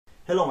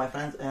Hello my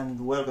friends and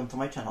welcome to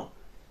my channel.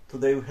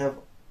 Today we have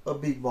a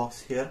big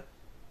box here.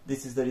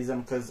 This is the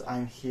reason because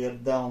I'm here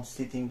down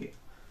sitting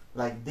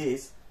like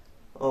this.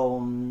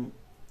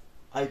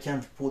 I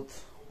can't put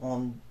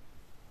on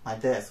my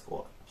desk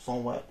or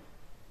somewhere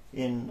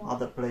in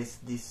other place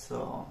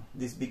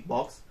this big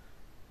box.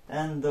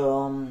 And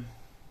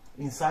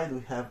inside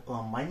we have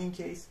a mining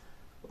case,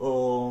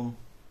 DW4,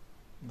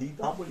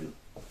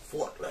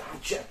 let me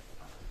check,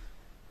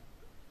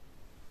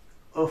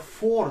 a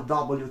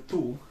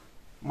 4W2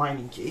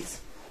 mining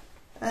case,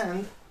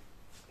 and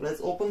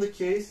let's open the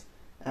case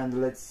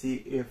and let's see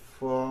if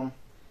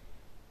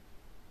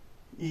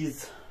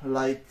is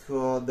like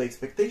the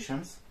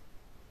expectations,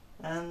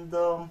 and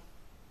I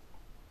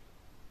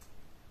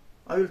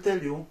will tell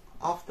you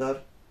after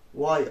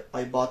why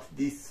I bought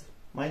this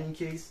mining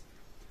case,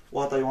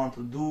 what I want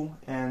to do,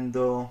 and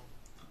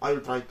I will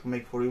try to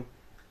make for you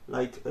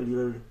like a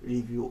little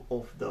review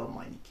of the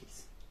mining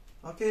case.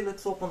 Okay,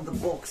 let's open the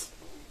box.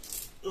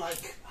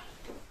 Like,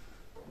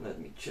 let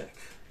me check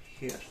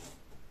here,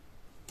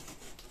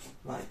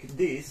 like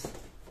this.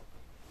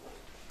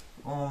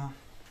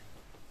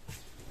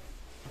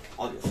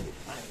 Obviously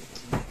I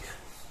will make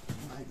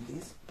like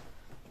this.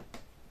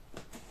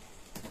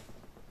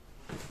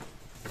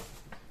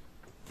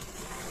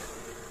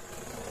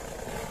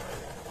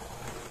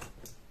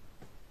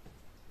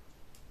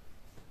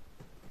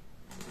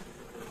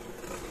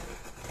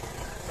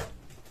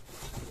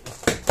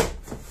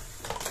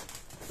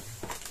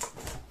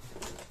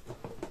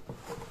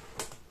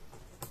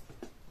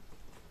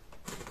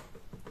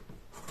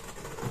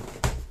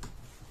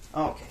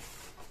 Okay,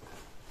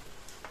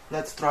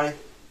 let's try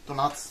to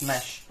not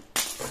smash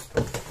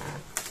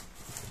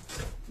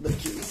the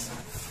keys.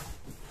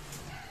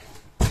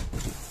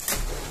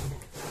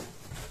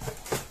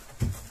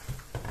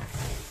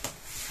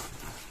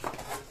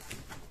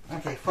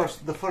 Okay,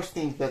 the first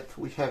thing that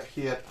we have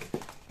here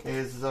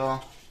is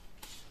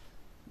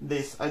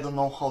this. I don't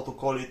know how to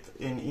call it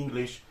in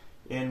English.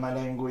 In my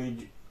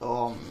language,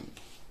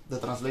 the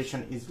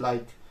translation is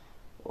like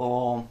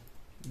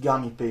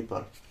gummy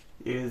paper.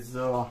 Is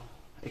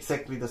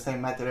exactly the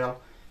same material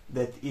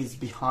that is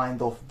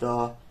behind of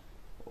the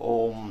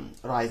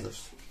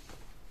risers.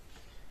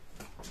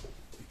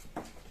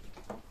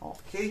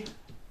 Okay,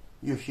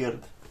 you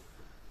heard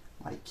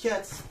my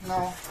cats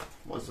now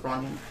was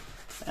running,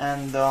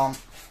 and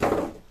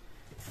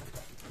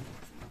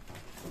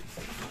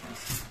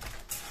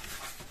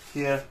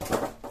here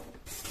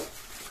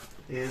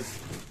is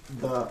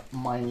the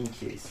mining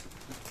case.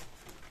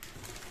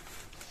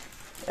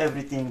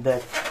 Everything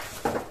that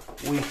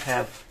we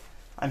have.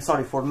 I'm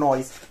sorry for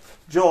noise.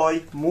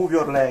 Joy, move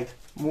your leg.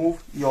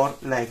 Move your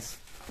legs.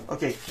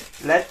 Okay,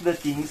 let the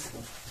things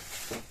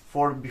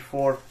for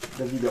before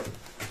the video.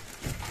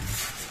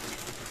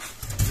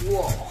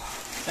 Whoa!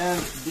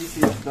 And this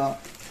is the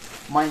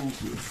mining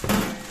case.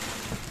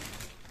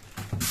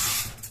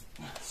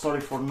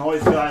 Sorry for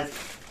noise, guys.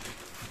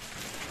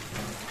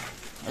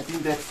 I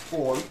think that's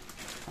all.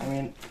 I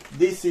mean,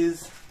 this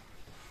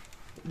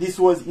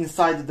was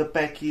inside the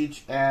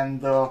package,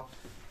 and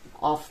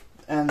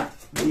and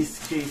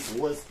this case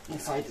was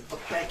inside the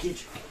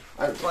package.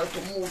 I'll try to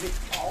move it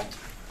out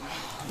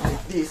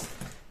like this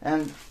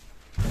and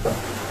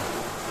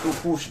to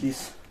push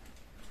this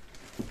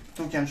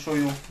to can show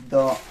you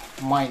the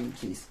mining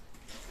case.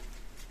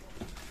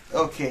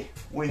 Okay,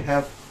 we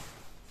have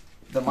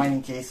the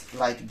mining case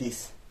like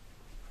this.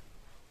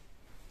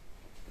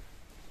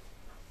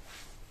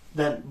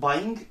 Then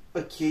buying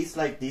a case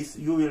like this,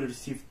 you will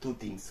receive two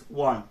things.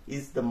 One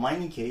is the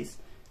mining case,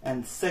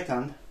 and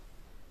second,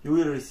 you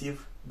will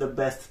receive the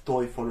best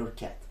toy for your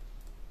cat.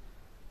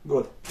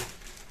 Good.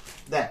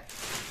 Then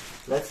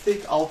let's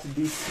take out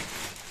this.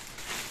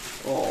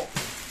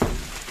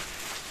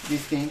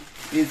 This thing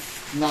is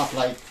not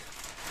like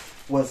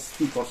was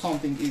stick or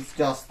something. It's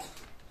just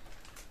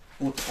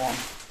put on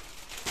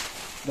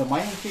the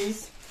mining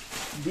case.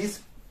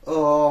 This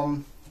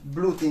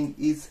blue thing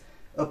is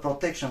a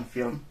protection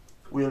film.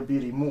 Will be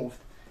removed,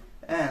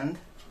 and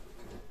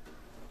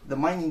the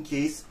mining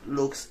case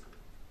looks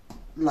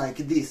like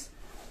this.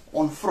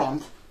 On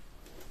front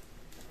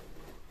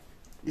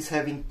is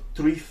having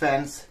 3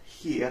 fans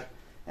here,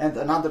 and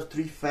another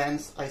 3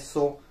 fans I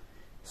saw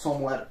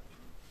somewhere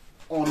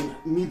on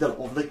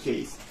middle of the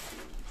case.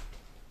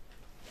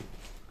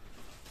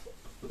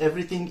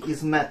 Everything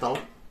is metal,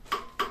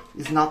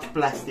 it's not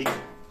plastic.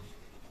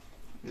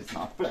 It's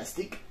not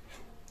plastic.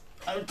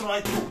 I'll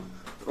try to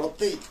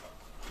rotate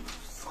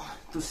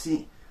to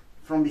see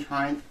from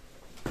behind.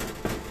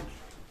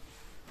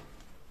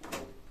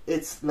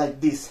 It's like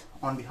this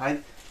on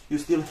behind. You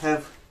still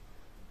have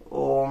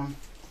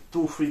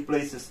 2 free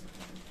places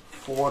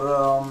for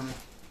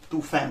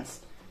 2 fans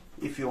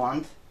if you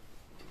want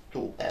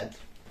to add,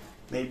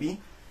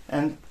 maybe.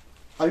 And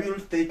I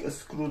will take a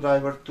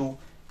screwdriver to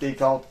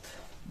take out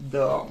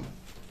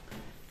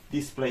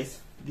this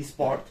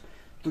part,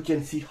 to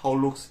can see how it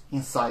looks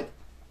inside.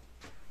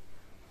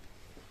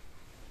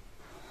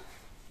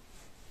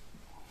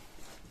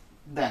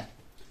 Then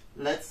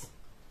let's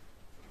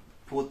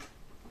put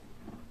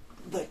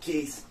the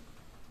case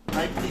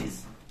like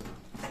this.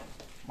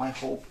 My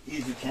hope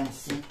is you can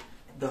see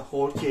the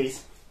whole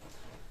case.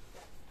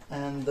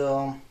 And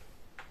this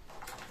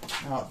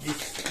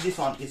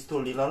one is too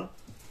little.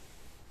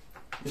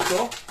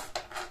 So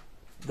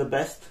the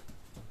best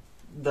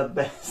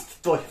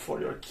toy for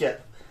your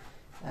cat.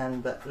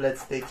 And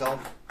let's take out.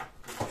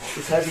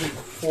 It's having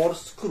four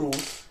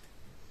screws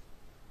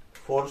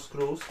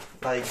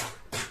like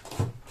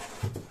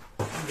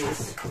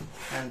this,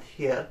 and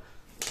here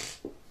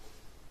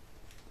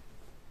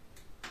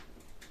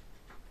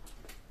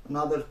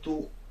another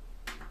two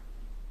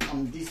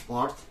on this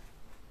part.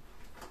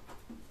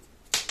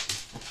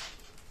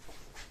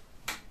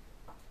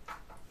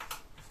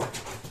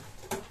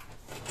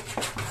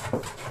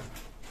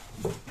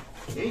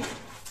 Okay,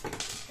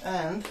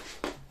 and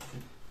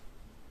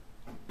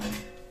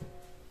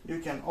you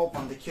can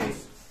open the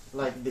case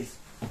like this,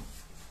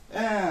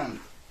 and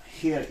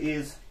here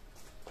is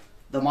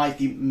the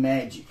mighty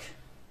magic.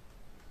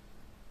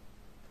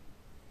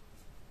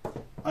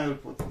 I will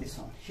put this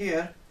on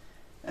here,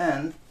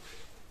 and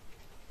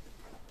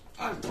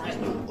I'll try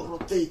to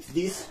rotate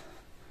this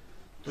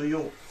to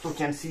you so you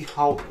can see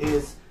how it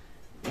is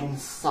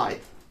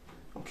inside.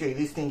 Okay,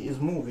 this thing is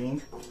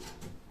moving.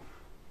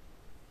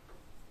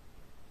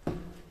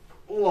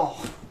 Wow,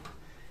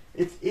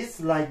 it is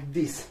like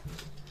this.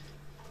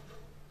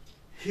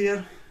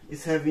 Here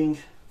is having,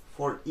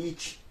 for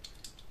each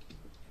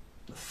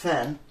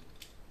fan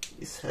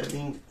is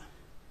having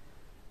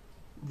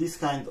this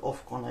kind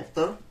of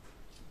connector.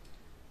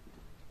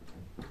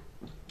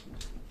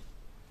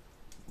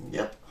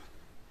 Yep,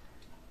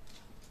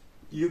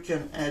 you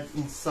can add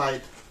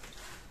inside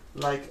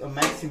like a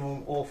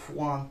maximum of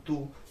 1,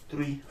 2,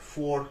 3,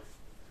 4,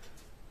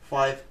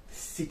 5,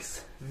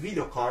 6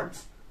 video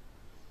cards.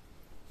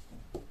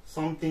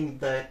 Something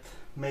that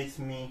makes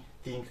me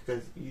think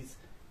because it's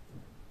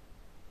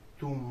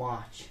too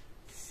much,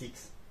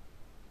 6.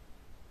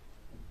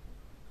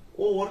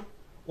 Or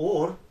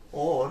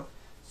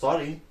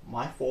sorry,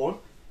 my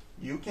fault,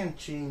 you can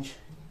change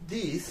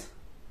this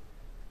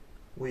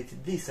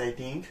with this, I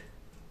think,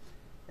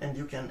 and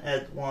you can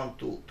add 1,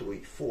 2, 3,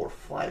 4,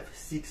 5,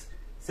 6,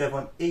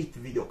 7, 8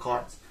 video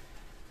cards.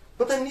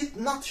 But I'm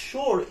not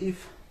sure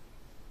if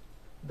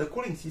the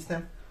cooling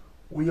system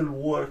will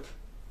work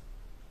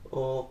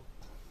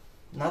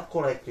not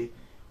correctly,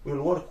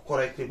 will work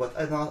correctly, but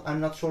I'm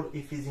not sure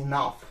if it's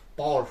enough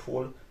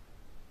powerful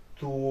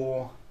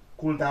to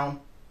cool down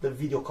the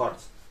video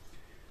cards.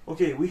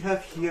 Okay, we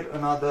have here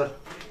another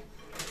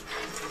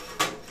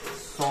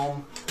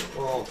some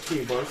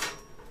cables.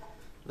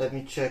 Let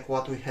me check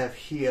what we have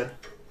here.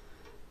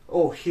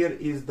 Oh, here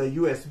is the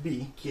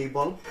USB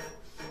cable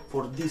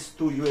for these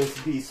two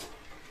USBs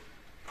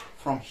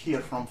from here,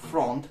 from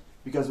front,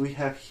 because we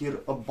have here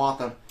a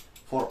button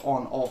for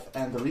on, off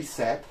and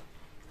reset.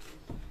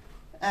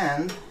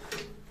 And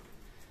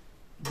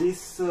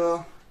this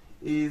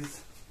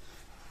is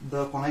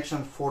the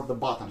connection for the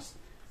buttons.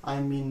 I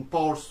mean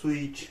power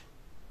switch,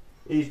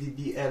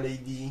 HDD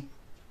LED,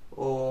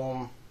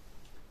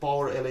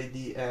 power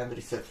LED and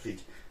reset switch.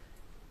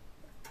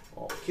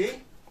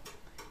 Okay,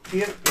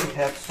 here we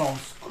have some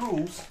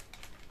screws,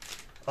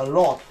 a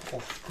lot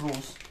of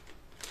screws,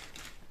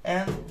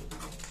 and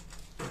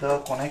the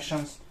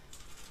connections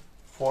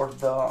for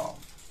the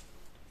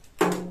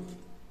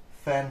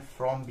fan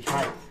from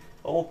behind.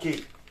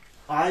 Okay,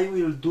 I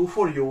will do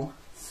for you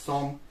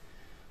some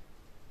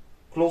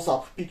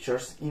close-up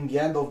pictures in the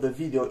end of the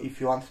video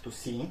if you want to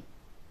see,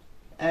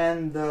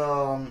 and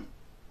I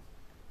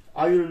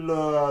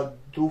will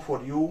do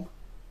for you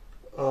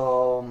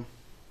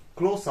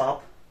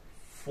close-up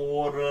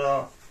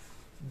for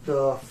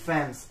the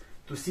fans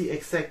to see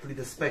exactly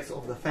the specs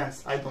of the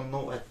fans. I don't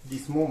know at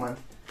this moment.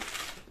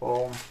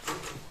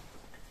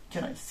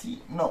 Can I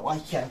see? No, I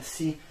can't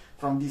see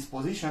from this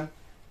position,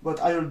 but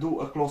I will do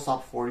a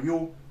close-up for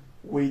you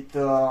with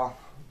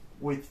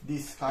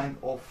this kind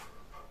of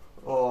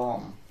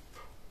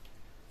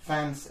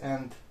fans,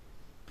 and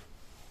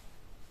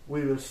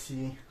we will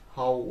see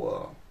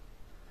how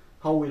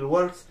it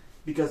works,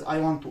 because I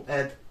want to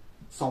add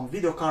some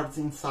video cards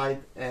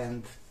inside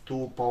and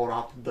to power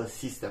up the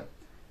system.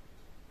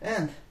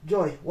 And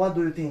Joy, what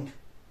do you think?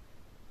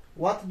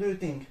 What do you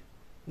think?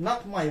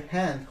 Not my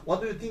hand.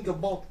 What do you think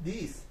about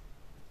this?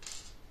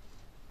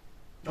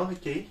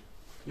 Okay,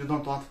 you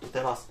don't want to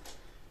tell us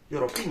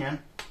your opinion.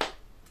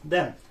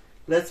 Then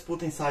let's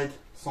put inside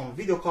some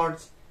video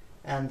cards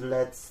and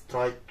let's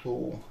try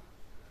to...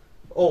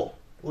 Oh,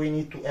 we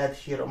need to add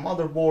here a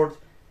motherboard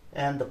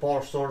and the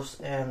power source,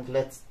 and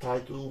let's try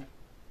to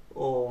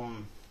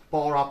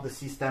power up the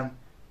system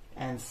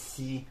and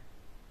see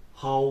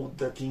how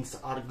the things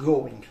are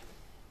going.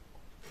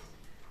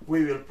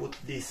 We will put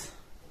these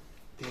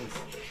things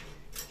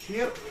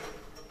here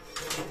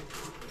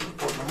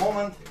for the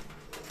moment.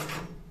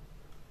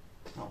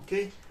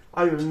 Okay,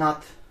 I will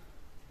not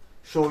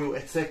show you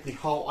exactly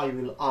how I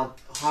will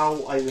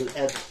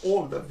add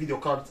all the video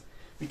cards,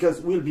 because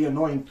it will be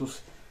annoying to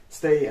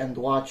stay and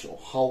watch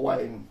how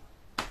I'm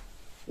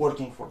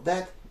working for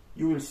that.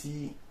 You will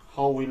see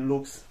how it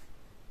looks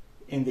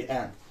in the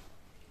end.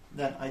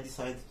 Then I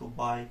decided to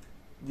buy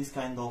this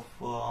kind of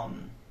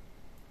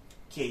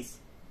case,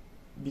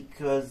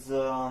 because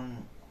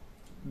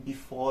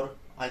before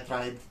I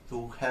tried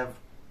to have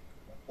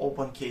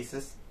open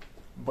cases,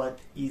 but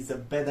it's a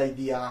bad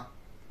idea.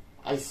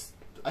 I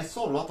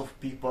saw a lot of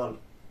people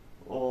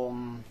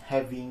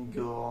having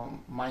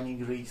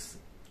mining rigs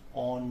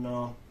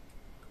on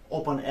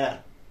open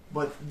air,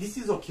 but this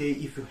is okay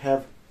if you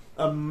have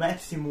a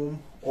maximum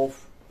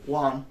of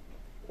 1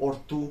 or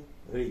 2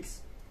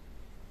 rigs,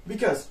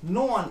 because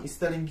no one is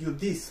telling you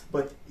this,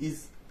 but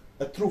is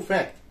a true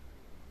fact.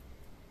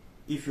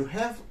 If you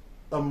have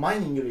a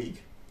mining rig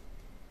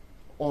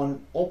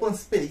on open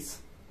space,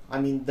 I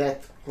mean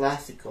that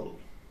classical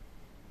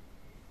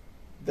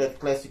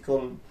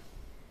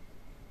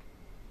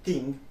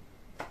thing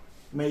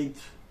made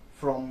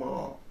from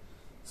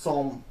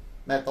some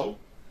metal,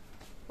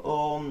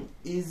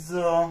 is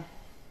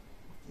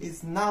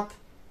not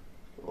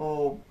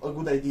a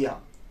good idea.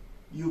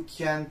 You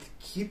can't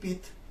keep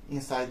it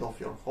inside of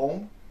your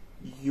home.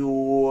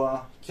 You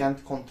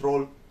can't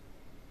control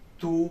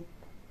 2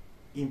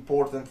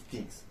 important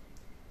things.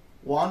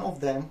 One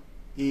of them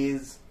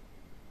is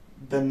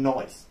the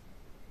noise,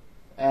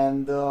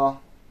 and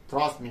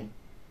trust me,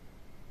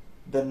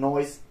 the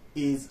noise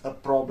is a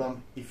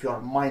problem if you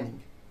are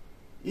mining.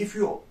 If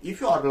you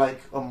are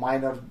like a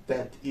miner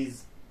that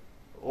is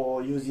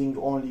using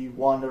only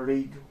 1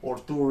 rig or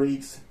 2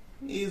 rigs,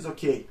 is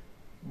okay,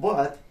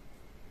 but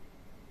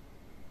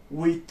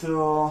with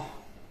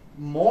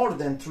more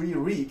than 3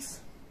 rigs,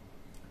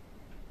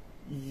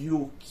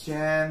 you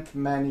can't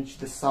manage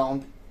the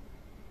sound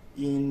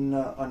in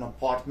an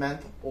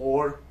apartment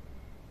or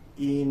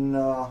in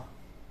a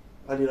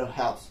little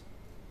house.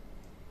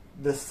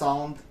 The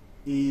sound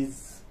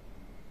is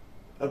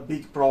a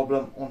big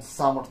problem on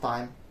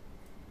summertime,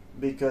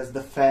 because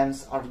the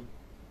fans are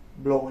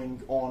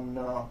blowing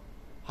on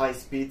high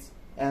speeds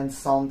and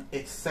sound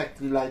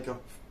exactly like a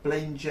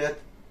plane jet,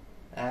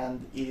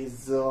 and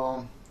is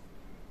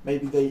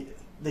maybe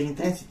the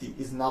intensity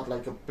is not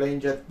like a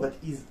plane jet, but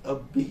is a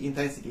big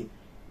intensity.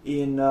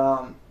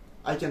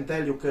 I can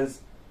tell you,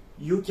 because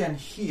you can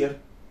hear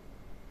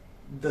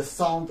the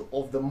sound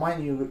of the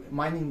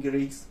mining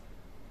rigs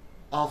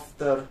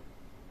after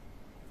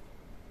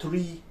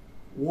 3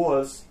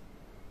 walls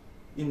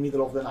in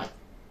middle of the night.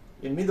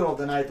 In middle of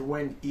the night,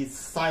 when it's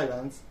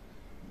silent,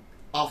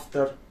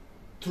 after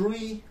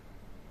 3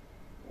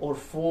 or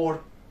 4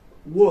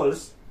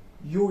 walls,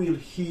 you will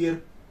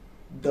hear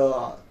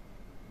the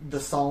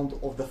sound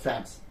of the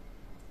fans.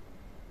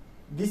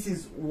 This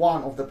is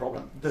one of the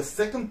problems. The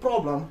second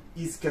problem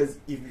is because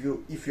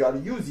if you are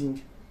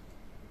using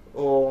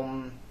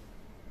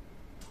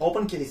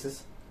open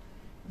cases,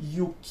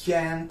 you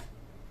can't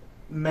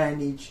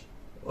manage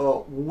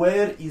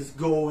where is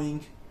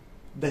going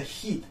the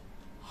heat,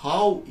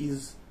 how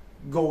is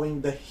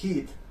going the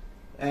heat,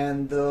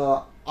 and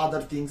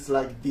other things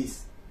like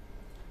this.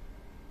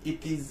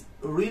 It is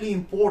really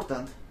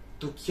important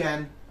to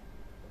can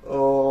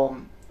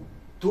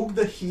took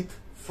the heat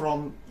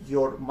from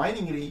your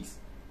mining rigs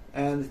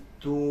and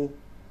to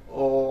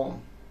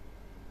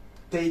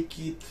take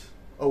it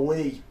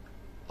away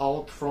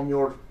out from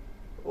your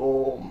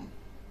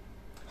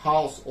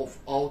house,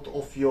 out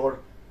of your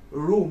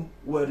room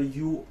where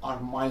you are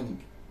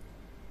mining.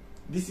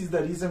 This is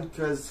the reason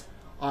because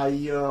I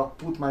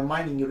put my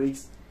mining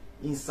rigs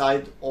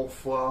inside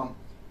of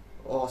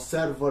a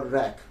server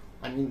rack,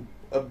 I mean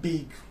a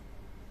big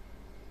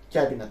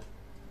cabinet.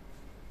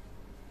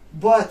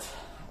 But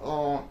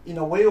in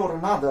a way or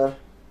another,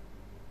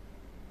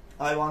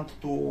 I want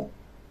to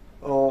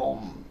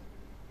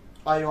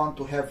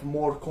have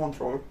more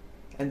control,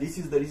 and this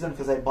is the reason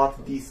because I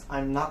bought this.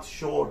 I'm not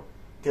sure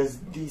because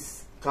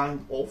this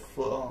kind of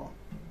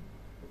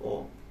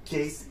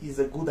case is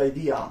a good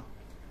idea.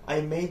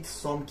 I made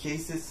some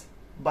cases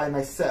by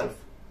myself,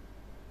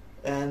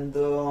 and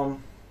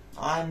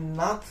I'm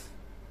not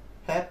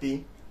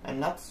happy. I'm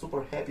not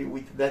super happy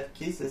with that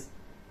cases,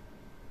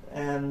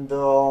 and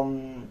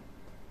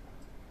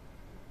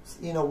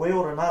in a way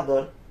or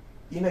another,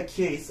 in a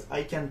case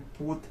I can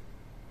put,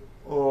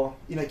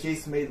 in a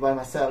case made by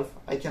myself,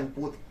 I can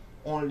put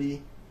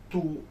only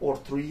 2 or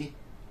 3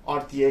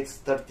 RTX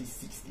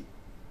 3060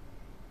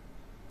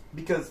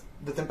 because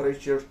the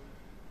temperature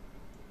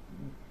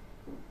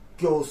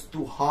goes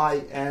too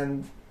high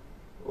and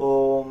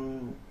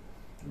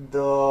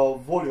the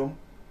volume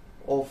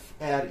of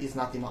air is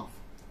not enough.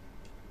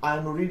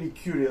 I'm really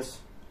curious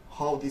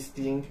how this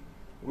thing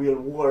will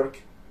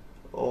work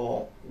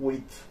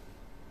with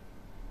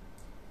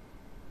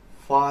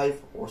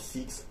 5 or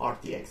 6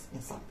 RTX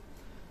inside.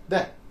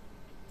 Then,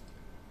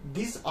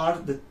 these are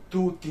the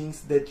 2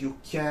 things that you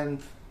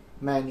can't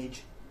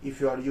manage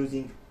if you are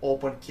using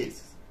open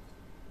cases.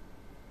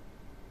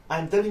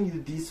 I'm telling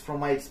you this from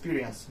my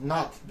experience,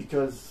 not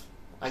because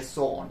I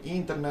saw on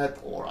internet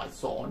or I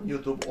saw on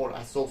YouTube or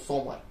I saw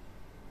somewhere.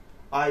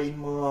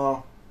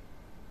 I'm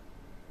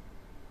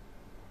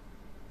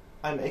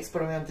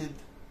experimented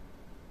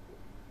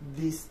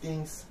these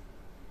things,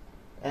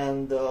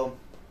 and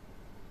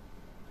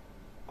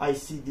I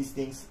see these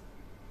things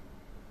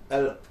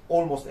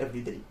almost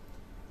every day.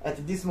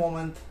 At this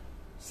moment,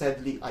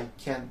 sadly, I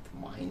can't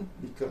mine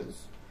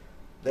because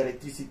the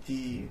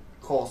electricity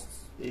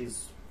costs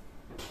is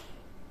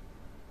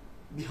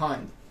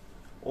behind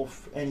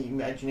of any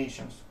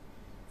imaginations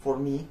for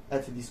me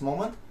at this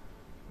moment,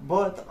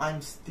 but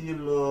I'm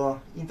still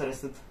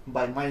interested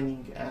by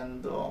mining,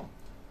 and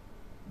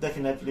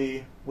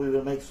definitely we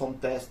will make some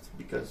tests,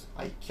 because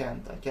I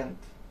can't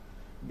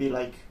be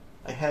like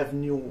I have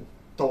new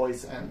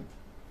toys and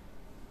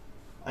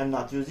I'm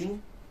not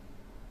using.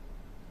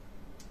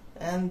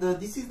 And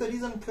this is the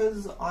reason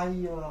because I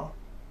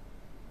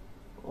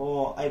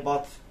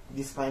bought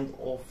this kind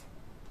of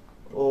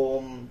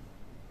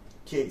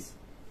case.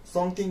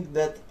 Something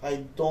that I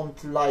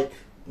don't like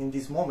in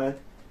this moment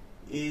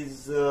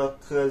is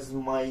because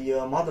my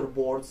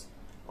motherboards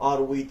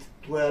are with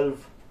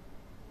 12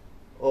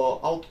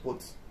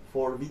 outputs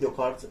for video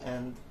cards,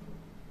 and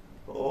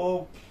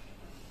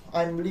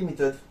I'm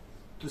limited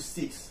to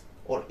 6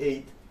 or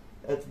 8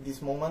 at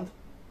this moment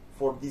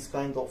for this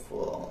kind of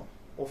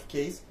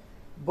case.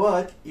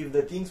 But if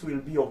the things will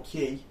be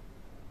okay,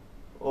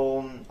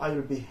 I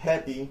will be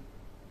happy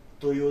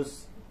to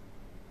use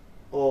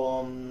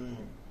 2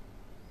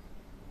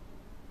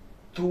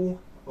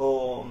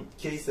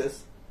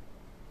 cases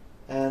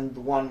and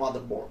 1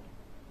 motherboard,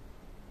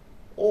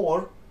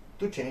 or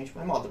to change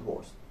my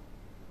motherboards.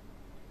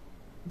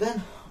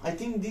 Then I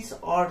think these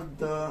are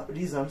the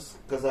reasons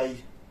because I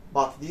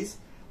bought this.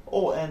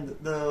 Oh, and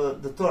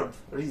the third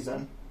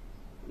reason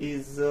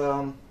is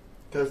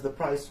because the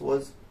price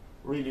was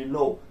really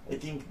low. I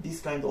think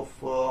this kind of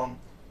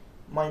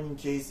mining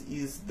case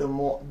is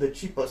the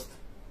cheapest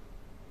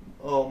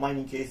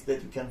mining case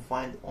that you can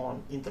find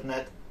on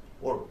internet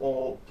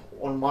or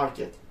on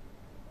market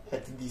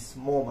at this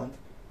moment.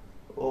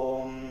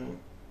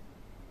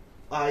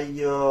 I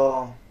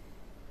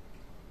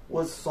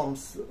was some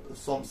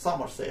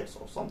summer sales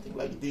or something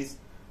like this,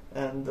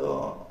 and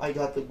I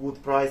got a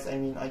good price. I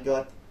mean, I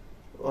got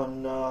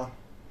on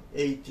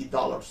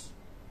 $80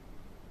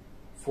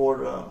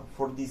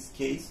 for this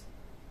case.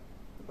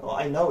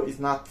 I know it's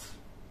not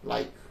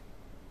like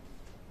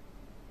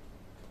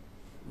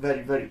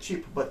very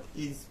cheap, but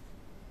is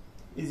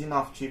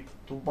enough cheap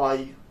to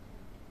buy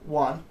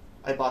one.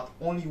 I bought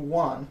only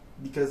one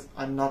because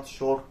I'm not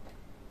sure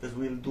this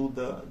will do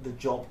the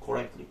job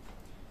correctly.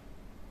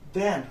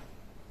 Then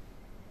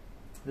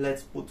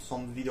let's put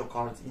some video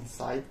cards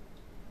inside.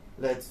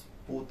 Let's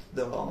put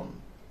the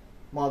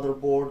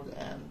motherboard,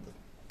 and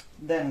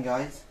then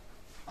guys,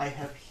 I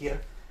have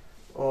here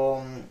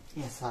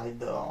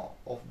inside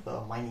of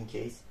the mining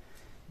case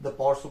the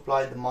power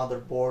supply, the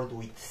motherboard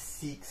with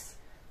 6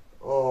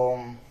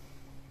 outputs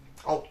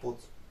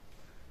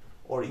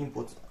or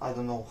inputs, I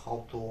don't know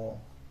how to,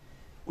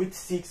 with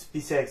 6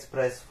 PCI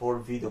Express for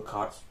video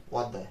cards.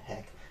 What the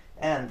heck.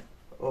 And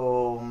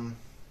I'm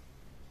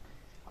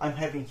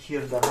having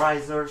here the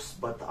risers,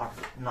 but are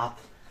not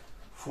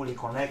fully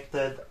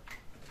connected.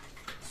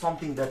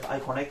 Something that I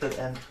connected,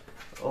 and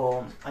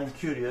I'm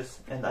curious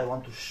and I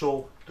want to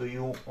show to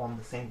you on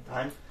the same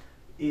time,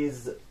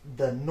 is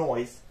the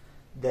noise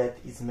that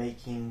is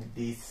making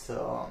these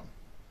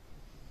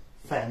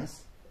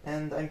fans,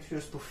 and I'm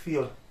curious to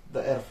feel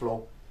the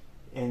airflow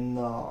in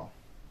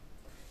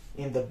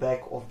the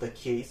back of the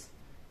case,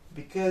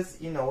 because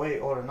in a way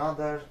or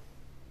another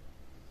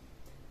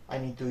I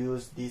need to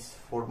use this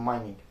for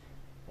mining,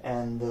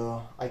 and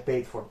I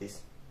paid for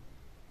this.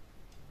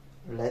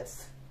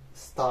 Let's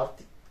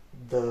start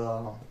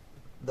the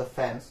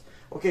fans.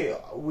 Okay,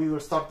 we will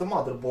start the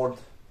motherboard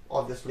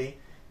obviously,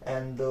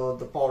 and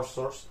the power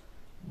source,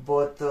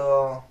 but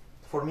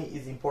for me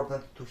it's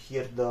important to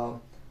hear the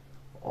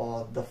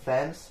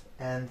fans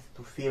and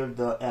to feel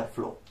the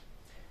airflow.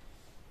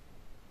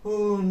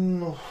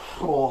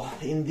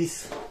 In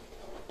this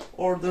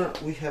order,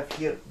 we have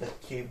here the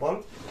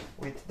cable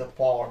with the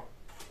power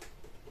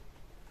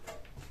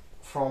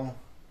from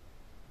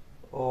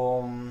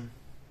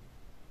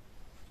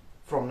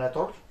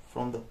network,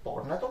 from the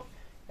power network,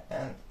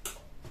 and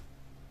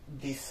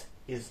this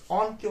is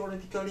on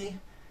theoretically,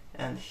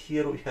 and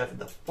here we have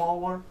the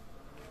power,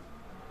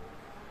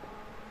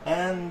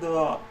 and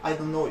I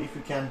don't know if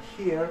you can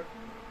hear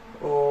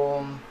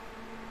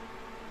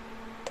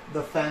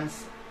the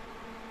fans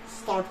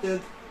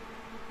started,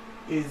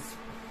 is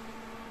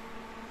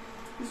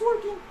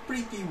working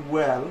pretty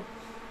well.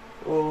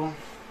 I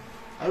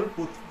will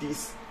put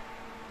this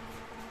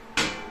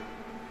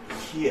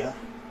here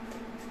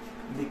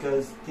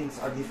because things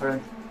are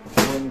different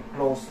when you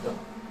close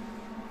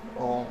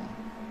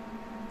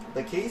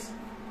the case.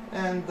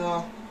 And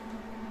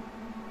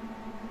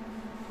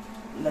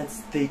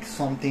let's take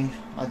something,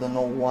 I don't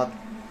know what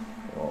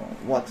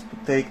to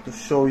take to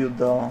show you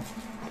the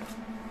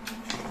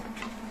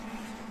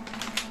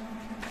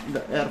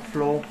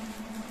airflow.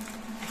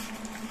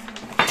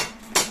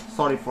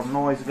 Sorry for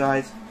noise,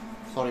 guys,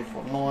 sorry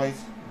for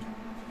noise.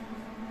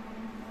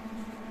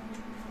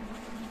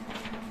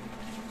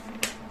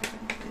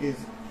 Is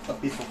a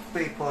piece of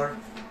paper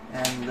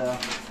and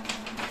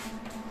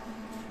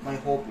my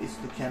hope is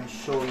to can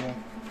show you.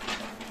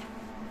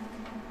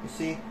 You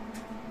see,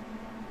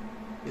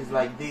 it's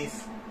like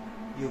this.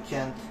 You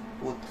can't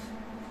put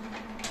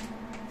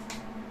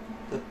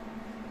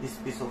this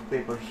piece of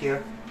paper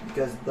here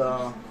because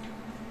the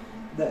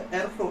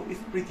airflow is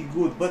pretty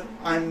good, but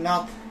I'm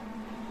not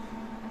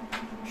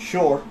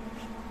sure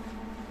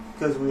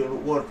because will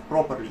work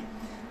properly.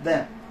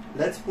 Then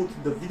let's put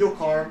the video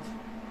card,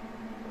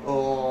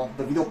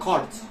 the video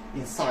cards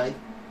inside,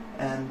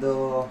 and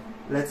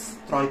let's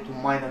try to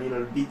mine a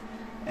little bit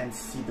and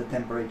see the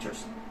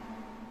temperatures.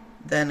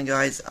 Then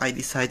guys, I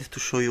decided to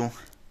show you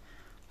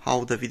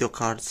how the video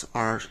cards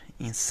are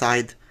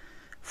inside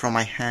from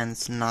my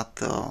hands, not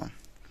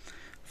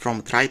from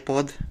a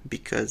tripod,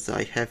 because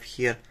I have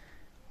here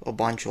a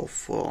bunch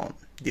of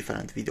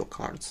different video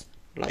cards,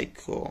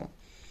 like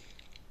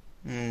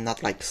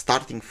not like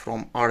starting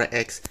from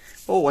RX.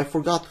 Oh, I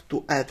forgot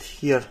to add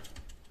here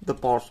the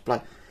power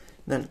supply.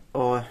 Then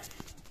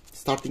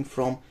starting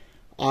from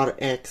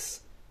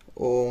RX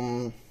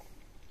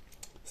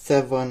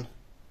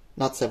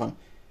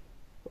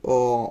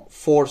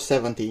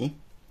 470,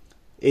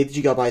 8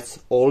 GB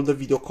all the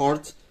video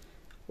cards,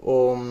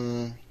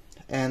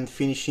 and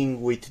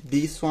finishing with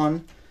this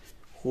one,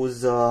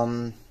 who's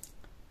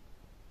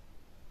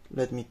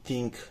let me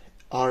think,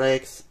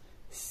 RX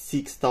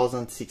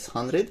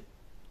 6600.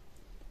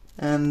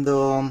 And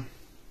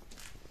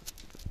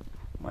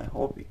my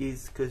hope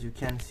is, because you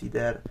can see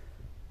there,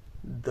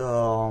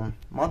 the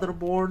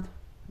motherboard,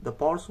 the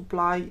power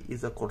supply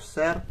is a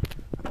Corsair.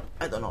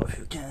 I don't know if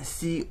you can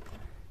see,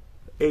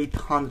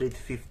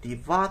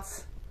 850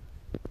 watts.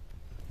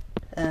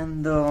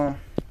 And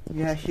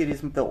yeah, here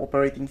is the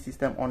operating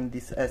system on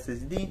this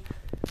SSD,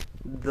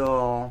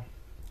 the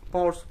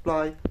power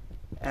supply,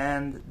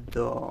 and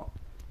the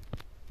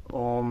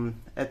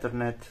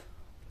Ethernet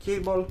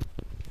cable.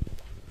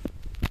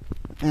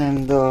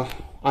 And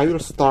I will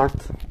start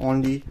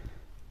only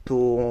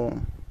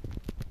to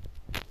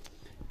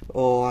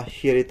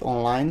hear it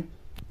online,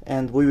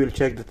 and we will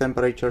check the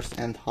temperatures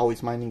and how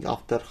it's mining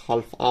after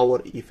half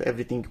hour, if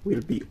everything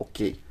will be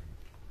okay.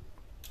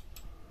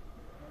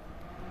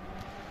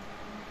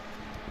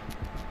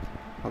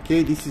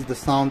 Okay, this is the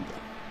sound,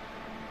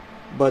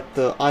 but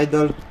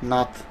idle,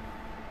 not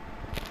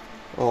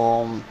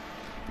oh,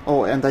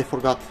 and I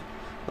forgot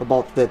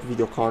about that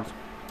video card,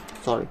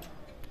 sorry.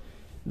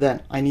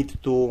 Then I need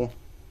to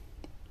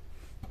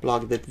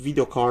plug that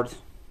video card.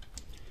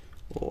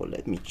 Oh,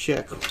 let me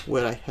check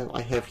where I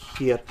have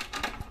here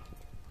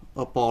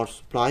a power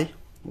supply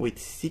with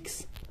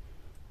 6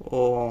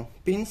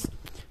 pins.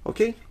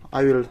 Okay,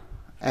 I will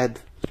add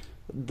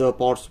the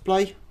power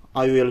supply.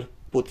 I will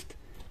put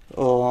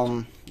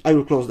I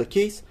will close the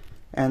case,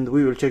 and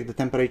we will check the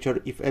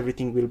temperature if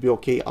everything will be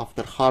okay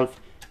after half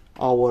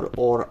hour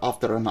or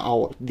after an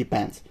hour,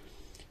 depends.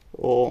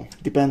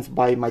 Depends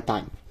by my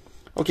time.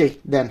 Okay,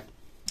 then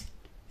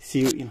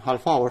see you in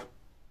half hour.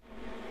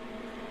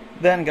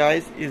 Then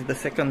guys, is the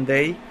second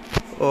day,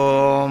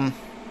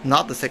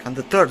 not the second,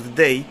 the third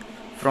day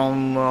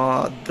from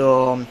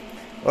the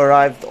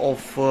arrived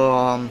of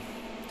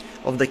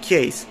the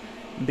case,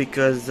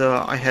 because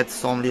I had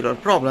some little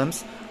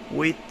problems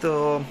with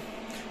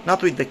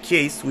not with the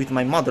case, with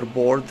my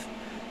motherboard,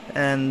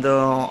 and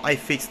I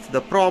fixed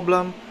the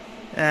problem,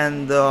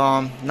 and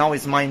now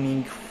it's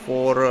mining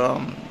for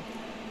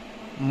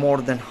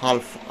more than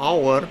half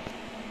hour.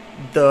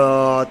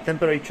 The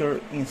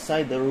temperature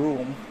inside the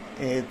room,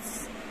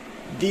 it's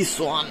this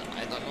one,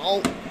 I don't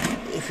know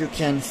if you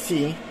can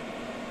see,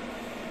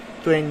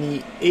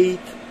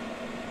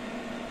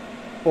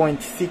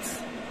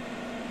 28.6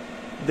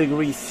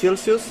 degrees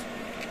Celsius,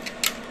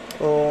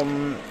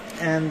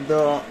 and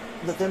the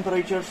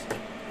temperatures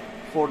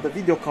for the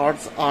video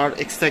cards are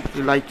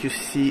exactly like you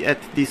see at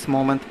this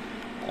moment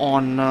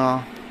on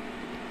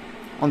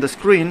the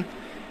screen.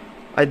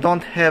 I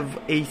don't have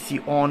AC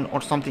on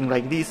or something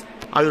like this.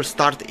 I will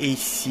start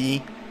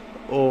AC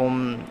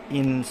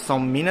in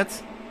some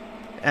minutes,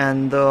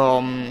 and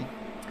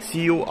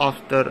see you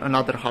after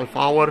another half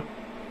hour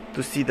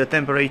to see the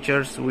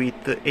temperatures with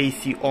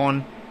AC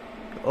on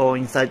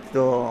inside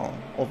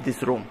of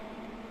this room.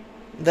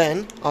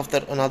 Then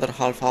after another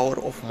half hour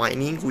of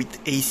mining with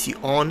AC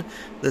on,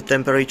 the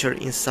temperature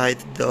inside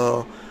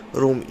the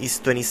room is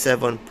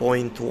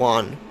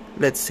 27.1,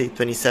 let's say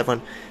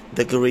 27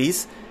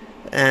 degrees,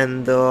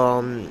 and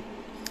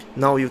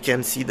now you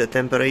can see the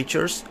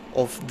temperatures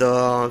of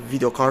the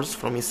video cards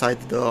from inside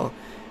the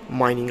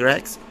mining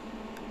racks,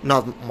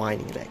 not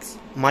mining racks,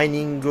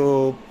 mining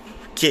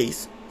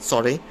case,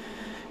 sorry.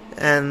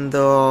 And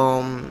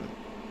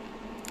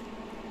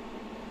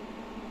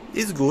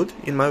it's good,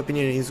 in my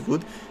opinion it's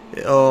good,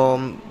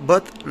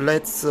 but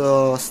let's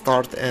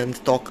start and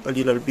talk a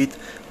little bit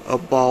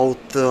about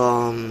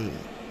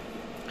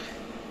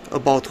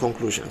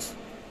conclusions.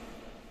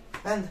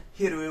 And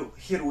here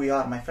we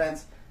are, my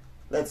friends.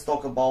 Let's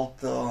talk about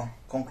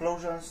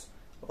conclusions.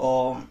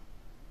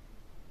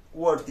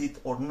 Worth it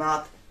or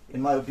not?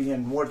 In my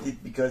opinion, worth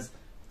it, because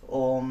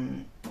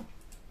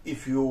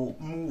if you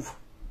move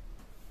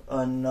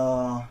an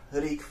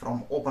rig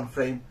from open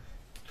frame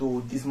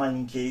to this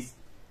mining case,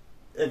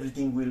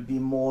 everything will be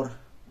more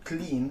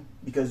clean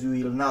because you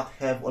will not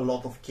have a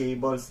lot of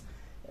cables,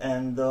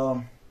 and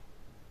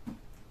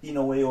in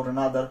a way or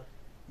another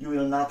you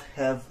will not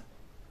have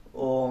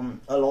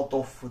a lot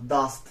of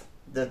dust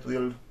that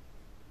will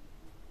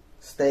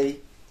stay,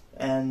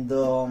 and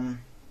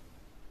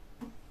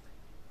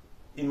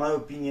in my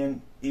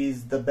opinion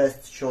is the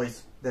best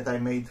choice that I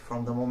made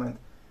from the moment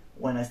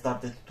when I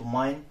started to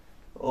mine.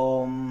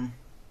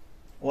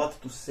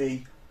 What to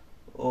say?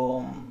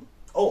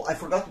 Oh, I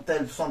forgot to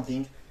tell you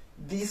something.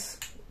 This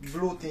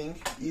blue thing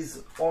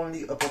is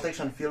only a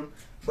protection film,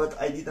 but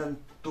I didn't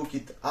took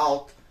it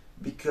out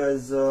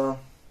because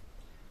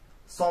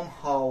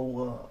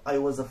somehow I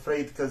was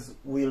afraid because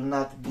will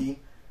not be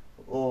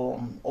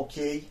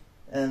okay,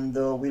 and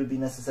will be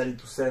necessary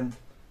to send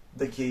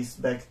the case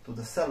back to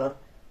the seller.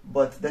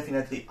 But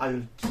definitely I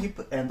will keep,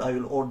 and I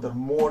will order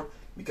more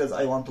because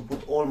I want to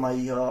put all my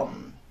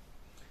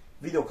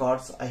video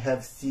cards. I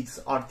have 6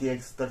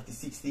 RTX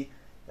 3060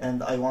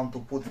 and I want to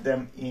put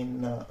them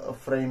in a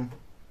frame,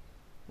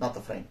 not a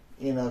frame,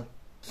 in a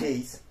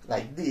case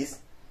like this.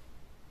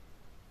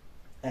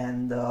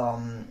 And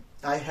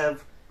I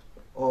have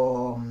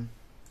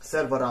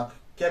server rack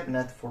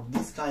cabinet for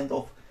this kind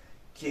of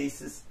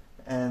cases,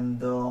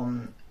 and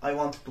I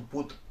want to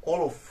put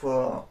all of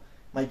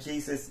my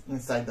cases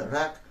inside the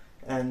rack,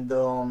 and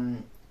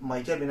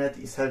my cabinet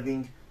is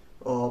having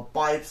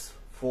pipes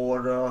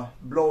for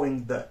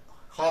blowing the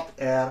hot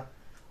air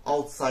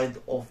outside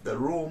of the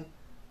room.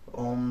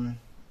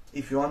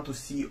 If you want to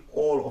see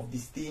all of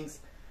these things,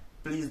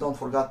 please don't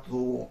forget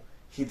to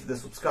hit the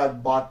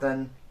subscribe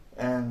button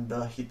and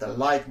hit the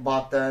like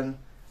button,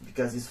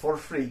 because it's for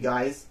free,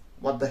 guys.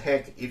 What the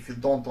heck, if you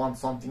don't want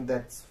something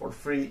that's for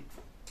free,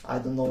 I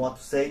don't know what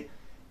to say.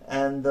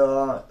 And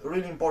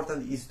really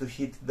important is to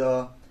hit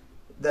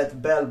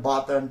that bell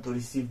button to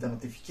receive the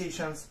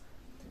notifications.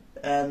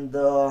 And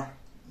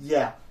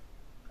yeah,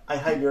 I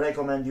highly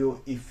recommend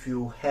you, if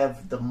you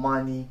have the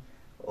money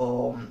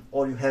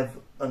or you have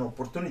an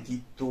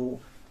opportunity to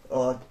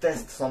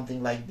test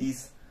something like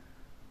this,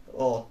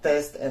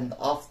 test and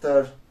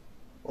after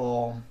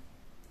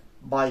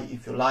buy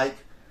if you like,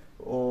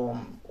 or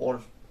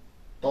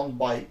don't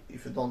buy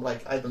if you don't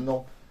like. I don't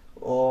know,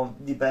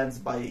 depends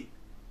by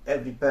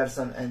every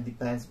person and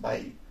depends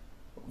by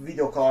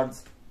video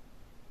cards,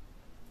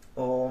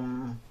 but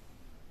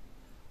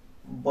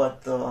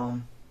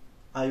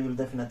I will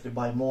definitely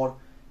buy more,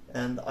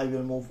 and I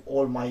will move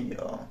all my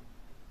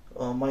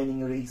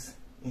mining rigs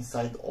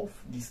inside of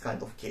this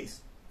kind of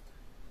case.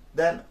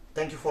 Then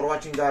thank you for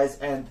watching, guys,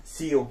 and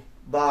see you.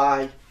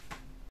 Bye.